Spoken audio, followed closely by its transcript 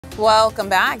Welcome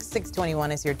back.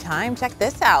 6:21 is your time. Check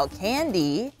this out.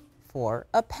 Candy for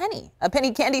a penny. A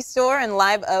penny candy store in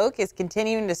Live Oak is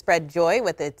continuing to spread joy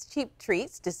with its cheap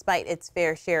treats despite its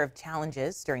fair share of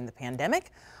challenges during the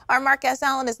pandemic. Our Mark S.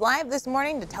 Allen is live this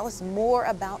morning to tell us more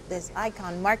about this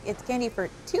icon. Mark, it's candy for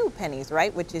 2 pennies,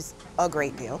 right? Which is a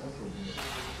great deal.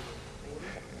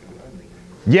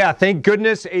 Yeah, thank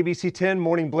goodness ABC 10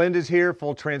 Morning Blend is here.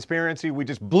 Full transparency. We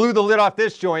just blew the lid off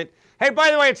this joint. Hey,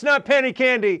 by the way, it's not penny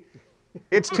candy.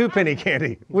 It's 2 penny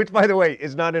candy, which, by the way,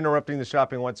 is not interrupting the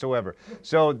shopping whatsoever.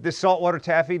 So this saltwater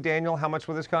taffy, Daniel, how much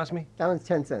will this cost me? That one's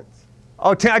 10 cents.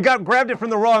 Oh, I grabbed it from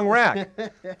the wrong rack.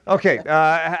 Okay,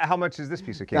 how much is this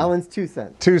piece of candy? That one's 2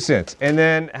 cents. 2 cents. And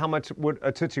then how much would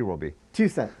a Tootsie Roll be? 2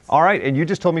 cents. All right, and you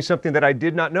just told me something that I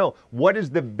did not know. What is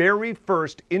the very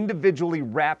first individually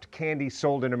wrapped candy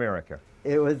sold in America?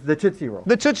 It was the Tootsie Roll.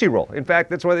 The Tootsie Roll. In fact,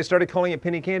 that's why they started calling it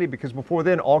penny candy, because before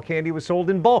then, all candy was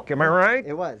sold in bulk. Am I right?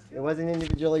 It was. It wasn't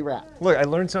individually wrapped. Look, I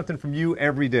learned something from you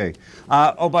every day.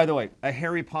 Oh, by the way, a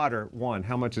Harry Potter one,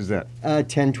 how much is that?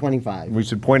 $10.25. We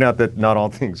should point out that not all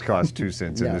things cost 2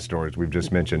 cents in the stores we've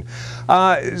just mentioned.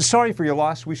 Sorry for your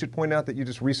loss. We should point out that you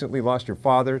just recently lost your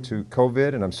father to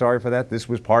COVID, and I'm sorry for that. This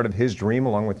was part of his dream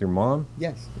along with your mom.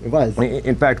 Yes, it was.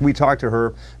 In fact, we talked to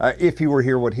her. If he were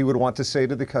here, what he would want to say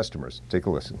to the customers. Take a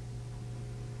listen.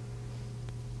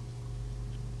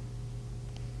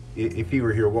 If he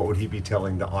were here, what would he be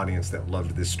telling the audience that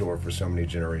loved this store for so many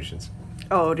generations?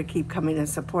 Oh, to keep coming and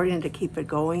supporting, to keep it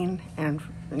going, and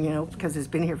you know, because it's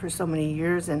been here for so many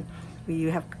years, and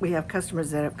we have customers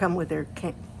that have come with their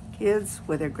kids,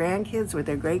 with their grandkids, with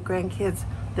their great grandkids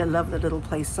that love the little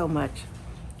place so much.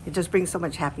 It just brings so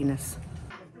much happiness.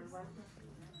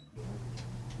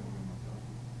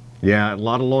 Yeah, a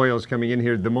lot of loyals coming in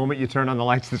here. The moment you turned on the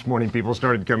lights this morning, people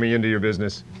started coming into your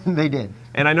business. They did.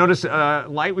 And I noticed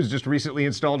light was just recently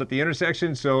installed at the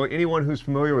intersection, so anyone who's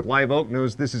familiar with Live Oak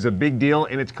knows this is a big deal,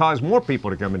 and it's caused more people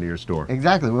to come into your store.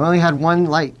 Exactly. We only had 1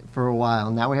 light for a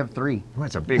while. Now we have 3. Well,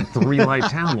 it's a big 3-light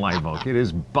town, Live Oak. It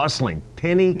is bustling.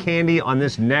 Penny candy on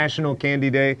this National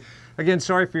Candy Day. Again,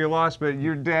 sorry for your loss, but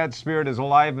your dad's spirit is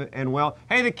alive and well.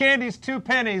 Hey, the candy's 2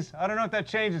 pennies. I don't know if that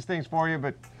changes things for you,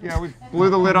 but yeah, we blew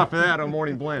the lid off of that on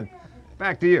Morning Blend.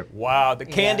 Back to you. Wow, the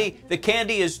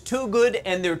candy is too good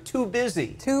and they're too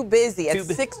busy. Too busy at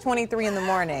 6:23 in the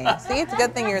morning. See, it's a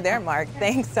good thing you're there, Mark.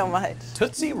 Thanks so much.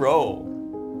 Tootsie Roll.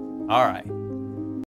 All right.